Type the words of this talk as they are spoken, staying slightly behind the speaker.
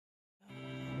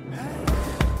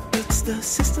just a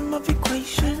system of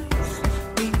equations.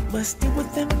 We must deal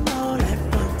with them all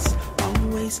at once.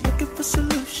 Always looking for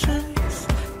solutions.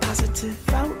 Positive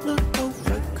outlook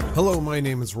overcome. Hello, my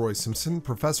name is Roy Simpson,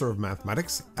 professor of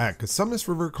mathematics at Cosumnes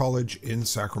River College in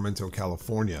Sacramento,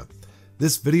 California.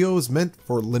 This video is meant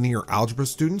for linear algebra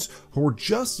students who are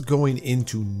just going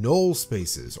into null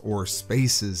spaces or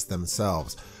spaces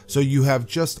themselves. So you have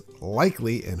just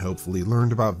likely and hopefully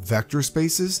learned about vector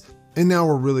spaces, and now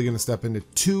we're really going to step into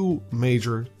two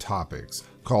major topics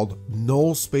called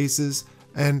null spaces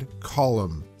and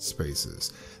column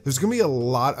spaces. There's going to be a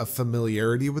lot of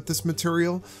familiarity with this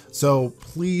material, so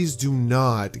please do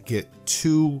not get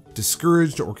too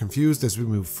discouraged or confused as we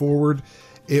move forward.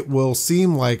 It will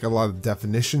seem like a lot of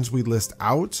definitions we list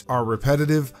out are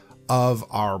repetitive of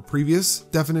our previous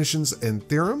definitions and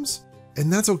theorems,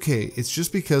 and that's okay. It's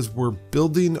just because we're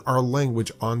building our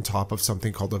language on top of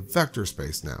something called a vector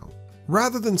space now.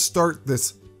 Rather than start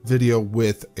this video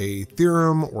with a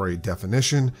theorem or a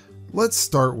definition, let's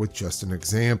start with just an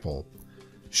example.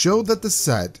 Show that the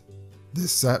set,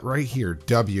 this set right here,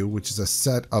 W, which is a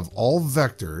set of all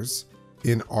vectors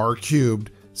in R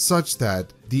cubed, such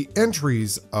that the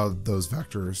entries of those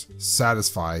vectors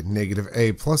satisfy negative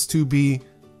a plus 2b,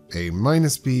 a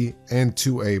minus b, and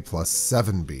 2a plus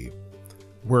 7b,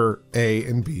 where a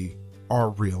and b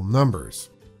are real numbers.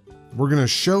 We're going to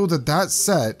show that that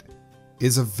set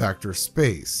is a vector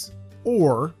space,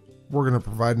 or we're going to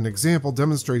provide an example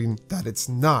demonstrating that it's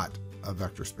not a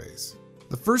vector space.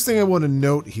 The first thing I want to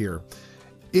note here,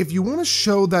 if you want to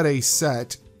show that a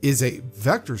set is a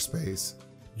vector space,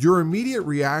 your immediate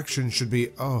reaction should be,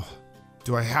 oh,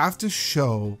 do I have to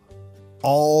show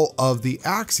all of the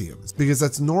axioms? Because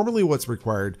that's normally what's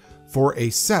required for a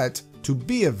set to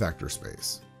be a vector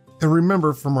space. And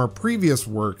remember from our previous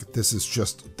work, this is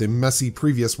just the messy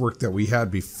previous work that we had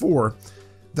before,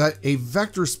 that a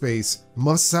vector space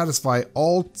must satisfy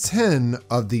all 10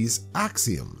 of these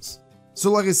axioms.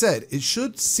 So like I said, it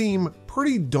should seem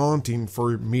pretty daunting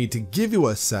for me to give you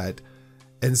a set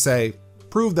and say,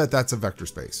 prove that that's a vector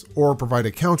space, or provide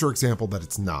a counterexample that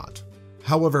it's not.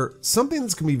 However, something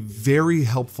that's going to be very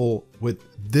helpful with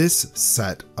this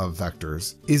set of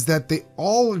vectors is that they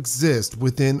all exist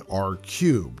within R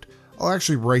cubed. I'll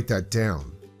actually write that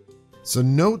down. So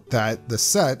note that the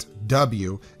set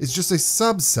W is just a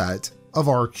subset of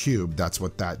R cubed. That's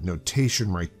what that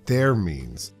notation right there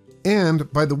means.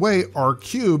 And by the way, R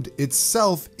cubed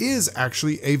itself is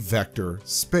actually a vector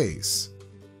space.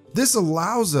 This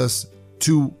allows us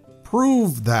to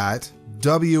prove that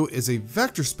W is a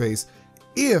vector space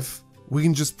if we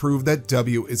can just prove that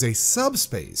W is a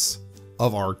subspace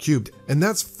of R cubed. And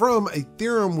that's from a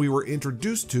theorem we were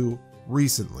introduced to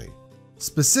recently.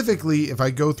 Specifically, if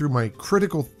I go through my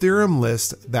critical theorem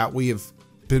list that we have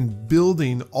been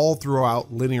building all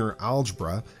throughout linear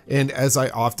algebra, and as I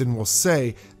often will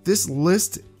say, this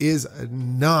list is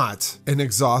not an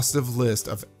exhaustive list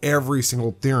of every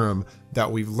single theorem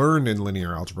that we've learned in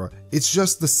linear algebra. It's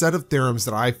just the set of theorems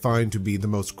that I find to be the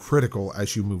most critical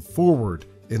as you move forward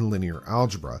in linear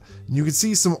algebra. And you can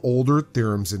see some older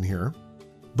theorems in here,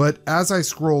 but as I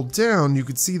scroll down, you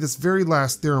can see this very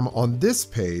last theorem on this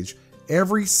page.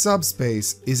 Every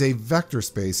subspace is a vector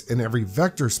space and every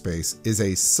vector space is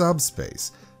a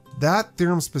subspace. That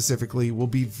theorem specifically will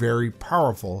be very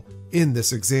powerful in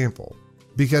this example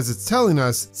because it's telling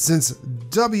us since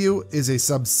W is a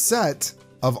subset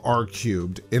of R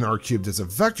cubed and R cubed is a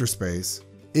vector space,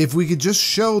 if we could just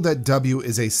show that W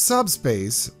is a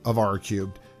subspace of R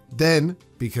cubed, then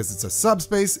because it's a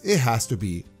subspace, it has to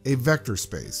be a vector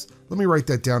space. Let me write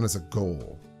that down as a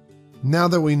goal. Now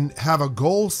that we have a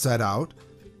goal set out,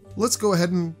 let's go ahead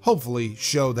and hopefully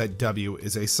show that W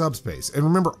is a subspace. And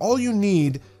remember, all you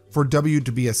need for W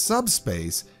to be a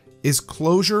subspace is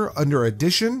closure under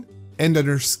addition and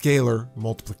under scalar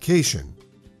multiplication.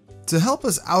 To help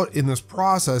us out in this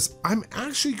process, I'm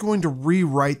actually going to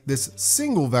rewrite this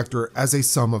single vector as a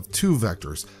sum of two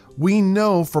vectors. We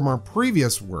know from our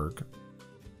previous work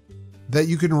that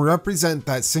you can represent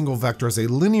that single vector as a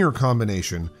linear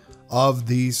combination of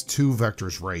these two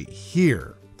vectors right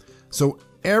here. So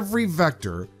every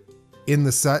vector in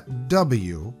the set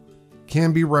W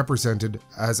can be represented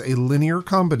as a linear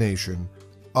combination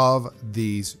of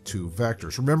these two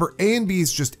vectors. Remember, A and B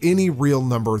is just any real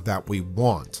number that we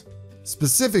want.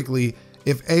 Specifically,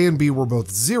 if A and B were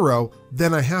both 0,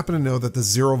 then I happen to know that the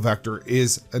 0 vector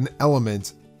is an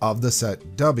element of the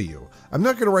set W. I'm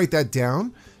not going to write that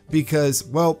down because,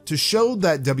 well, to show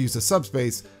that W is a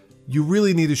subspace, you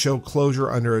really need to show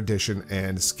closure under addition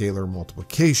and scalar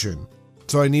multiplication.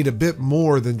 So I need a bit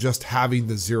more than just having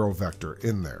the 0 vector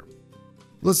in there.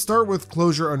 Let's start with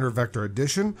closure under vector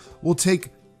addition. We'll take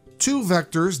two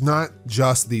vectors, not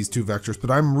just these two vectors,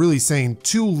 but I'm really saying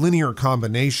two linear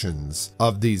combinations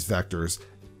of these vectors,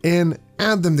 and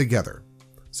add them together.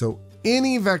 So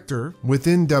any vector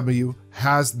within W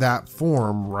has that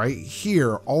form right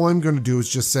here. All I'm going to do is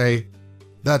just say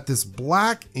that this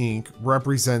black ink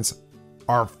represents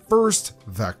our first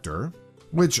vector,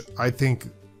 which I think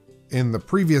in the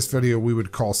previous video we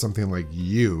would call something like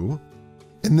U.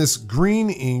 And this green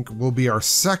ink will be our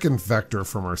second vector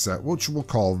from our set, which we'll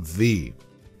call V.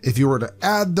 If you were to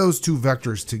add those two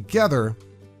vectors together,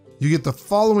 you get the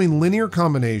following linear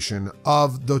combination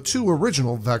of the two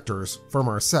original vectors from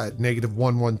our set,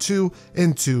 -1, 1, 2,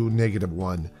 and 2,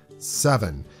 -1,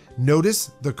 7.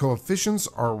 Notice the coefficients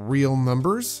are real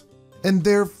numbers, and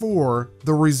therefore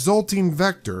the resulting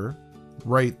vector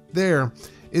right there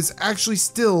is actually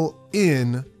still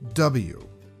in W.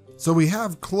 So we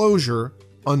have closure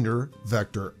under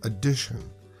vector addition.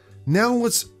 Now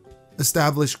let's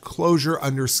establish closure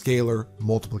under scalar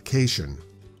multiplication.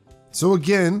 So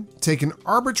again, take an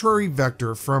arbitrary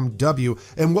vector from W,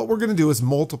 and what we're going to do is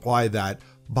multiply that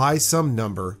by some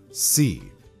number C.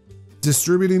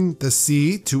 Distributing the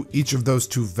C to each of those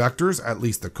two vectors, at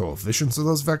least the coefficients of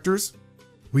those vectors,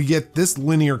 we get this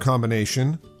linear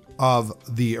combination of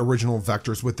the original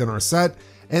vectors within our set,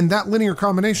 and that linear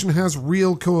combination has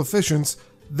real coefficients.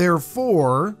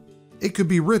 Therefore, it could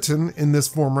be written in this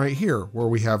form right here, where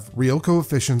we have real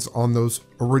coefficients on those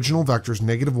original vectors,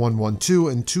 -1, 1, 2,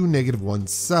 and 2, -1,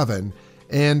 7,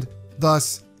 and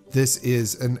thus this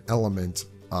is an element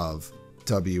of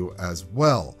W as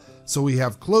well. So we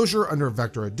have closure under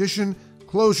vector addition,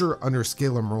 closure under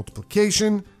scalar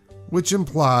multiplication, which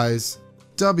implies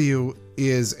W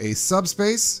is a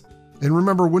subspace. And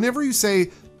remember, whenever you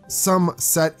say some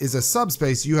set is a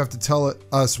subspace, you have to tell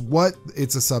us what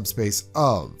it's a subspace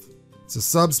of. It's a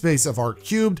subspace of R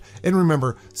cubed, and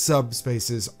remember,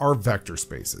 subspaces are vector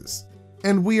spaces.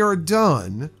 And we are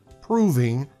done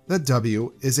proving that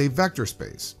W is a vector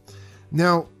space.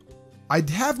 Now, I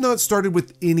have not started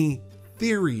with any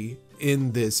theory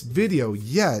in this video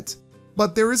yet,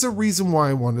 but there is a reason why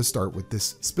I want to start with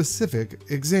this specific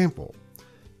example.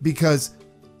 Because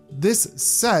this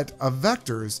set of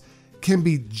vectors can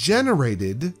be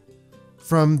generated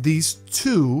from these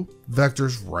two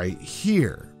vectors right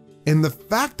here. And the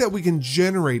fact that we can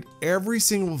generate every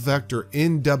single vector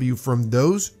in W from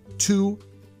those two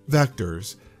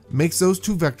vectors makes those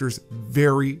two vectors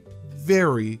very,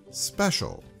 very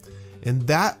special. And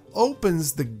that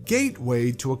opens the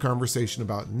gateway to a conversation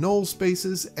about null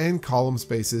spaces and column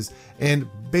spaces and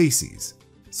bases.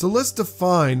 So let's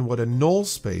define what a null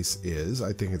space is.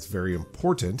 I think it's very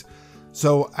important.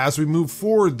 So as we move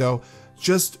forward though,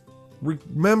 just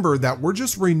remember that we're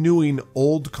just renewing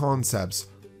old concepts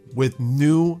with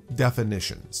new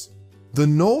definitions. The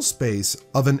null space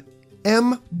of an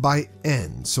M by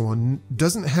N, so it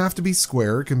doesn't have to be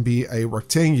square, it can be a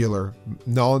rectangular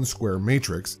non-square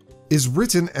matrix, is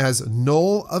written as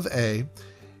null of A,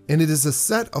 and it is a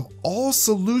set of all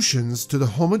solutions to the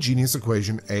homogeneous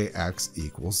equation AX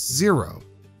equals 0.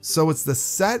 So it's the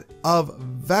set of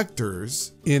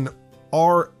vectors in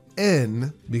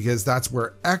Rn, because that's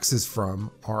where X is from,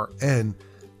 Rn,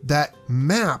 that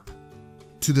map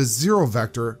to the 0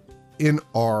 vector in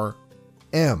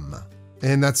Rm.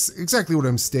 And that's exactly what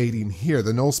I'm stating here.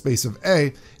 The null space of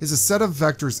A is a set of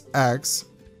vectors X,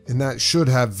 and that should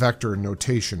have vector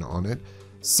notation on it,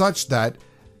 such that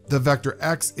the vector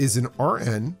X is in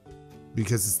Rn,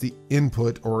 because it's the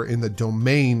input or in the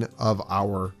domain of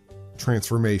our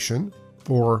transformation,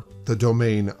 or the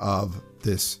domain of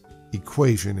this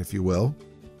equation, if you will,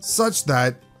 such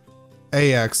that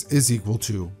AX is equal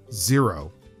to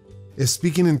 0. If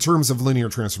speaking in terms of linear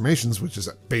transformations, which is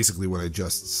basically what I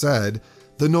just said,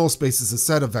 the null space is a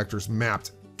set of vectors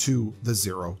mapped to the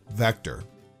 0 vector.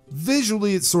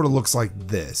 Visually, it sort of looks like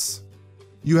this.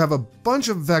 You have a bunch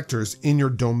of vectors in your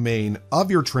domain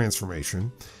of your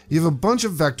transformation. You have a bunch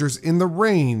of vectors in the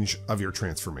range of your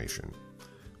transformation.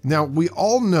 Now, we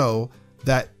all know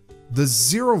that the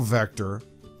 0 vector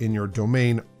in your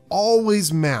domain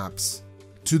always maps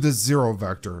to the 0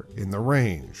 vector in the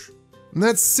range. And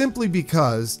that's simply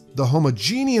because the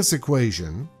homogeneous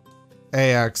equation,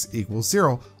 AX equals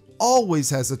 0, always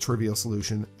has a trivial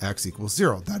solution, X equals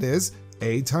 0. That is,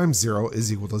 A times 0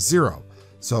 is equal to 0.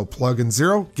 So plug in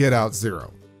 0, get out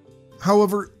 0.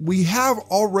 However, we have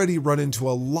already run into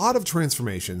a lot of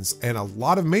transformations and a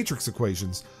lot of matrix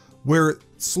equations where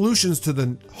solutions to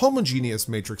the homogeneous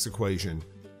matrix equation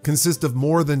consist of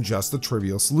more than just the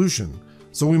trivial solution.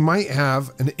 So we might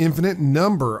have an infinite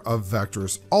number of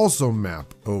vectors also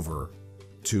map over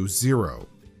to 0.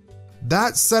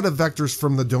 that set of vectors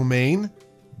from the domain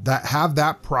that have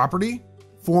that property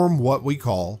form what we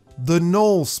call the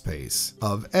null space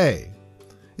of A.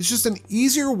 It's just an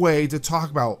easier way to talk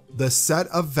about the set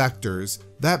of vectors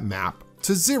that map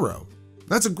to 0.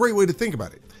 That's a great way to think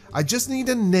about it. I just need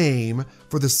a name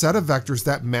for the set of vectors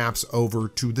that maps over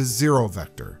to the 0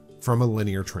 vector from a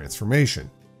linear transformation.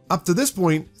 Up to this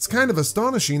point, it's kind of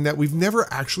astonishing that we've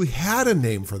never actually had a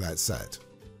name for that set.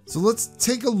 So let's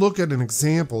take a look at an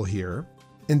example here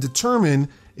and determine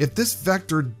if this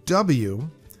vector W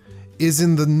is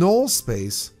in the null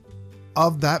space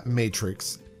of that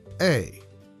matrix A.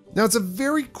 Now it's a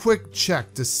very quick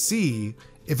check to see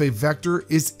if a vector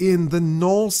is in the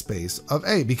null space of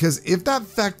A, because if that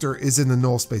vector is in the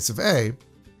null space of A,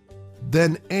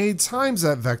 then A times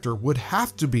that vector would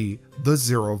have to be the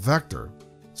 0 vector.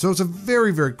 So it's a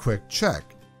very, very quick check.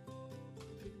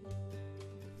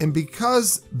 And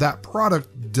because that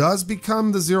product does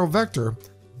become the 0 vector,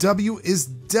 W is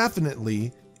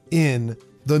definitely in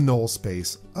the null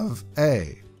space of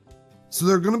A. So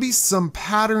there are going to be some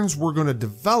patterns we're going to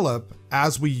develop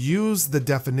as we use the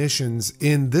definitions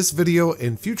in this video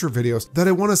and future videos that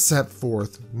I want to set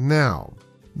forth now.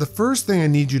 The first thing I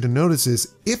need you to notice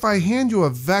is if I hand you a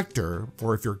vector,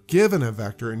 or if you're given a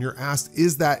vector and you're asked,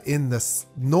 is that in the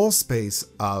null space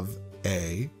of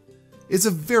A? It's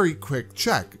a very quick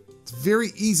check. It's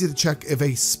very easy to check if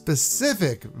a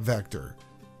specific vector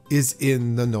is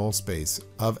in the null space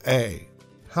of A.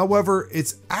 However,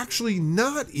 it's actually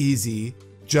not easy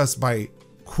just by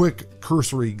quick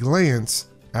cursory glance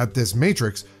at this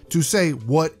matrix to say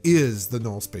what is the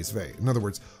null space of A. In other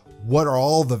words, what are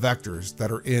all the vectors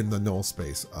that are in the null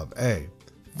space of A?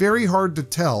 Very hard to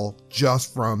tell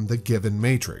just from the given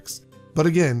matrix. But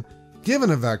again, given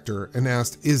a vector and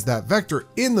asked, is that vector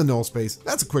in the null space?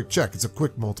 That's a quick check. It's a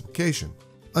quick multiplication.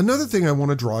 Another thing I want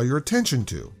to draw your attention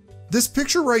to. This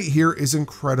picture right here is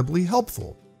incredibly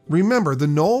helpful. Remember, the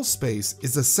null space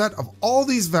is a set of all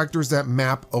these vectors that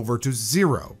map over to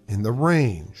 0 in the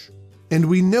range. And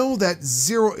we know that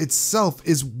 0 itself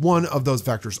is one of those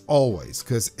vectors always,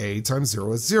 because A times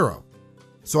 0 is 0.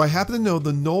 So I happen to know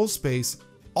the null space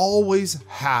always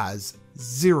has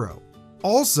 0.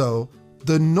 Also,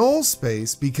 the null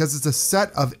space, because it's a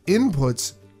set of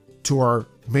inputs to our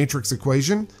matrix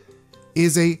equation,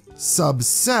 is a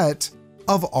subset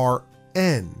of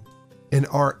Rn. And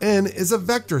Rn is a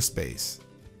vector space.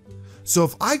 So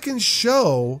if I can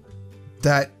show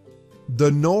that the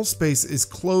null space is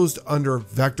closed under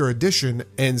vector addition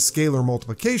and scalar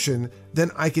multiplication,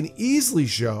 then I can easily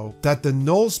show that the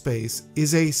null space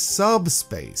is a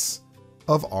subspace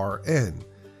of Rn.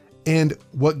 And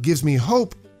what gives me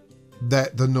hope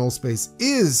that the null space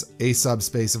is a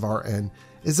subspace of Rn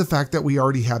is the fact that we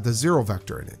already have the 0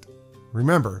 vector in it.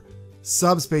 Remember,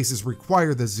 subspaces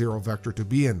require the 0 vector to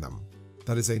be in them.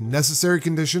 That is a necessary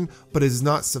condition, but it is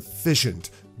not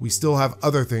sufficient. We still have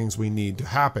other things we need to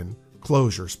happen,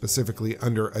 closure specifically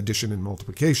under addition and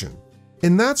multiplication.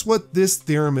 And that's what this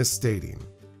theorem is stating.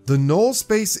 The null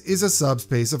space is a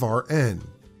subspace of Rn.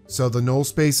 So the null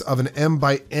space of an m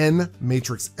by n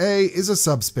matrix A is a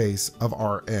subspace of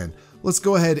Rn. Let's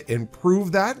go ahead and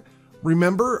prove that.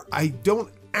 Remember, I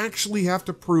don't actually have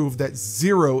to prove that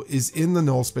 0 is in the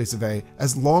null space of A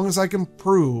as long as I can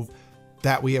prove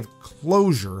that we have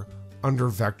closure under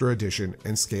vector addition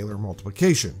and scalar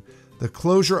multiplication. The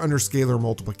closure under scalar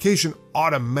multiplication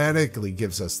automatically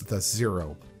gives us that the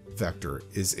 0 vector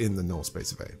is in the null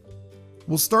space of A.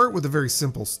 We'll start with a very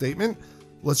simple statement.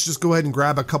 Let's just go ahead and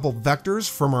grab a couple vectors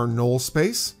from our null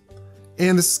space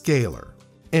and a scalar.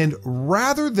 And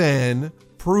rather than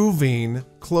proving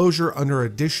closure under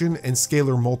addition and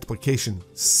scalar multiplication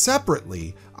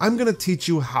separately, I'm going to teach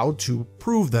you how to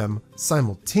prove them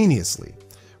simultaneously.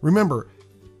 Remember,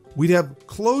 we'd have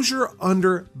closure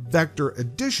under vector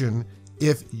addition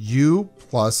if u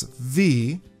plus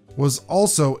v was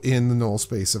also in the null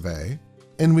space of A,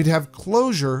 and we'd have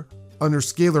closure under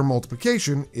scalar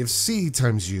multiplication if c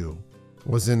times u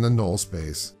was in the null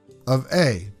space of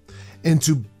A. And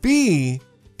to be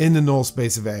in the null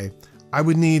space of A, I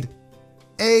would need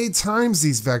A times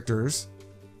these vectors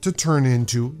to turn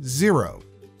into 0.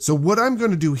 So what I'm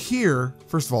going to do here,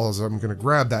 first of all, is I'm going to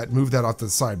grab that and move that off to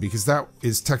the side because that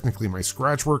is technically my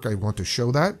scratch work. I want to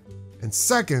show that. And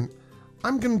second,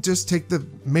 I'm going to just take the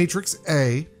matrix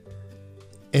A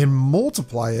and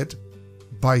multiply it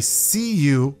by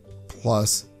Cu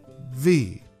plus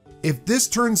V. If this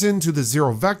turns into the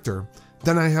 0 vector,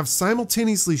 then I have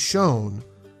simultaneously shown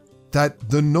that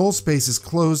the null space is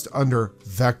closed under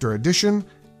vector addition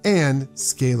and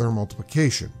scalar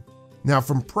multiplication. Now,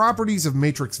 from properties of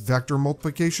matrix vector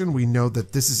multiplication, we know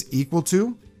that this is equal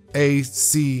to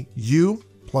ACU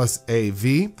plus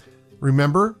AV.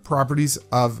 Remember, properties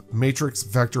of matrix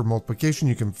vector multiplication,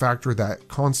 you can factor that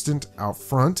constant out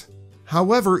front.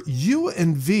 However, U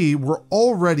and V were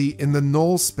already in the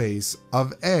null space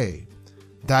of A.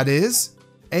 That is,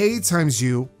 A times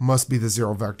U must be the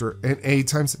zero vector and A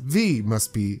times V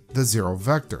must be the zero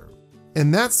vector.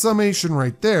 And that summation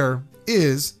right there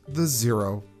is the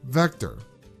zero vector.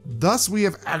 Thus, we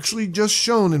have actually just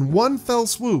shown in one fell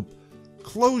swoop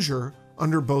closure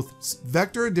under both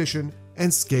vector addition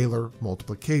and scalar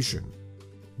multiplication.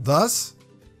 Thus,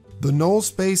 the null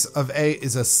space of A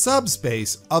is a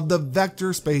subspace of the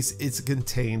vector space it's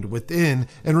contained within.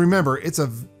 And remember,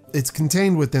 it's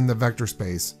contained within the vector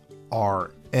space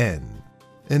Rn.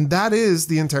 And that is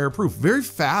the entire proof. Very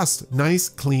fast, nice,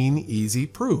 clean, easy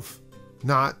proof.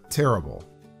 Not terrible.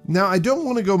 Now, I don't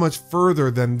want to go much further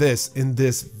than this in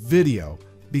this video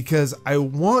because I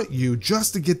want you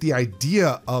just to get the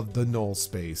idea of the null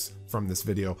space from this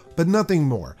video, but nothing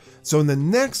more. So in the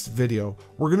next video,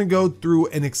 we're going to go through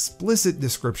an explicit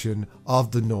description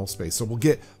of the null space. So we'll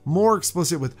get more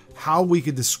explicit with how we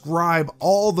could describe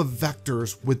all the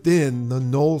vectors within the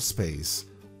null space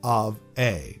of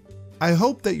A. I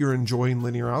hope that you're enjoying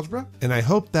linear algebra, and I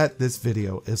hope that this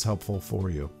video is helpful for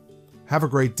you. Have a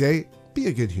great day. Be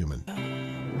a good human.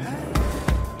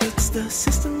 It's the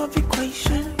system of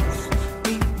equations.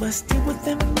 We must deal with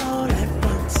them all at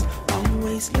once.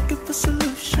 Always looking for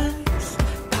solutions.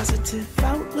 Positive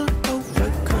outlook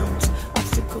overcomes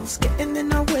obstacles getting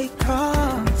in our way.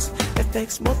 Cause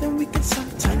affects more than we can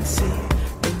sometimes see.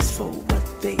 Things for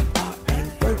what they are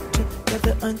and work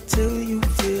together until you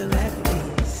feel at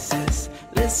peace. Says,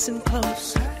 listen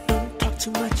close. Don't talk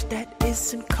too much that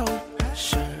isn't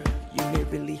kosher. You may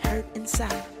really hurt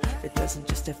inside. It doesn't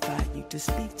justify you to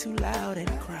speak too loud and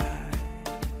cry.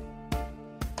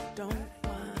 Don't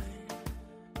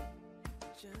whine.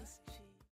 Just